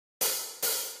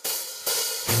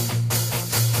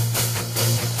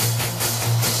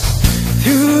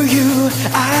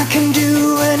I can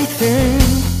do anything.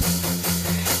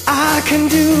 I can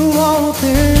do all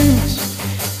things,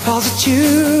 'cause it's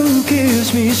you who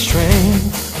gives me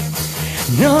strength.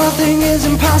 Nothing is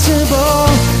impossible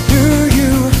through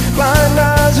you. Blind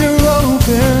eyes are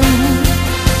open,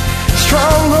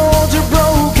 strongholds are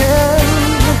broken.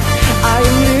 I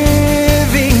am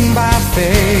living by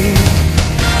faith.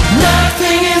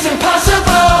 Nothing is impossible.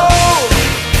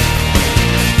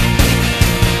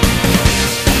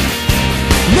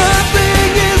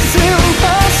 Nothing is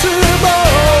impossible.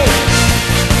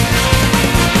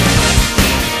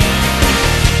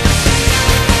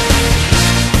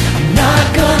 I'm not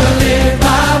gonna live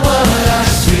by what I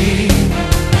see.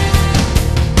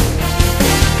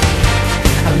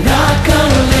 I'm not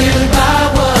gonna live by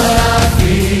what I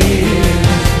feel.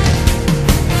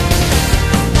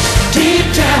 Deep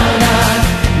down I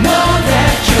know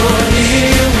that you're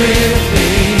here with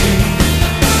me.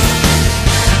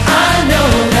 I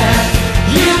know that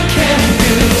you can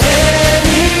do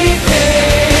anything.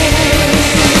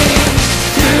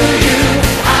 Through you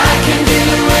I can do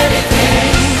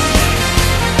anything.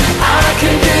 I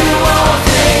can do all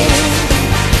things,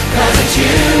 'cause it's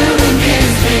you who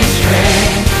gives me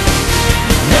strength.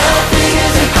 Nothing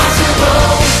is impossible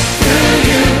through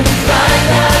you. Blind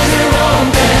eyes are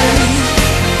open,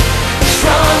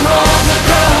 strongholds are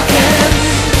broken.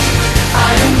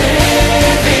 I am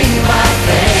living by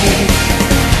faith.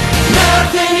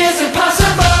 Nothing is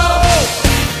impossible.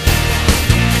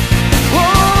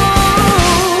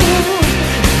 Oh,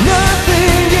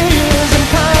 nothing is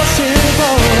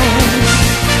impossible.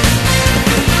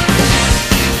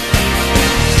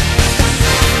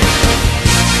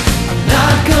 I'm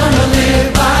not gonna live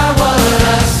by what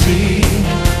I see.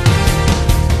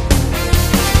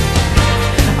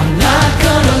 I'm not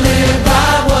gonna live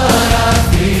by what I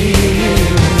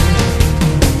feel.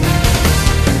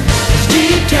 'Cause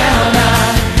deep down I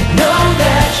know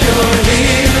that you're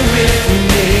here with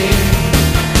me.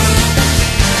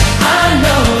 I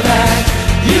know that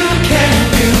you can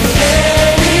do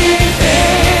anything.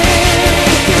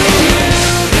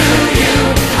 Through you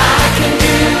I can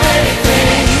do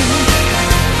anything.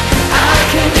 I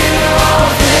can do all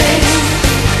things,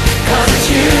 'cause it's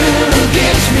you who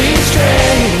gives me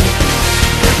strength.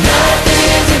 Nothing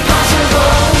is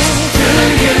impossible through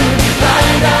you.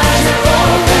 Blind eyes are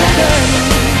open,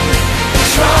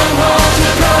 strongholds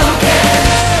are broken.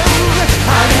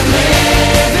 I am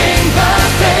living by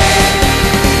faith.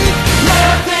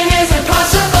 Nothing is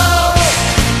impossible.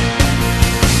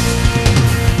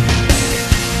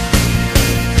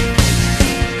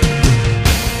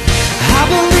 I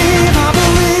believe, I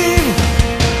believe,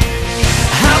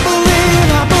 I believe,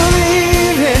 I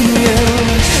believe in you.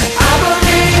 I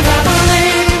believe, I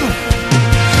believe,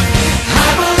 I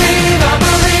believe, I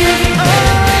believe, I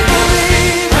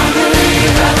believe, I believe, I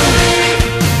believe,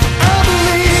 I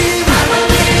believe, I believe, I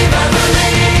believe, I believe,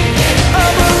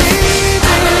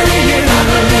 I believe, I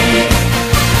believe,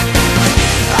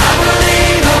 I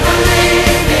believe, I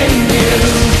believe in you.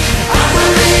 I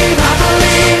believe, I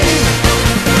believe,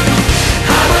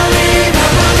 I believe, I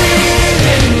believe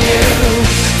in you.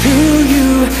 Through you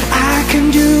I can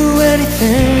do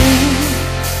anything.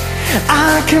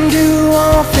 I can do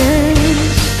all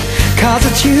things, 'cause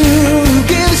it's you who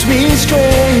gives me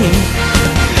strength.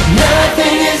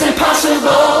 Nothing is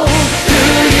impossible.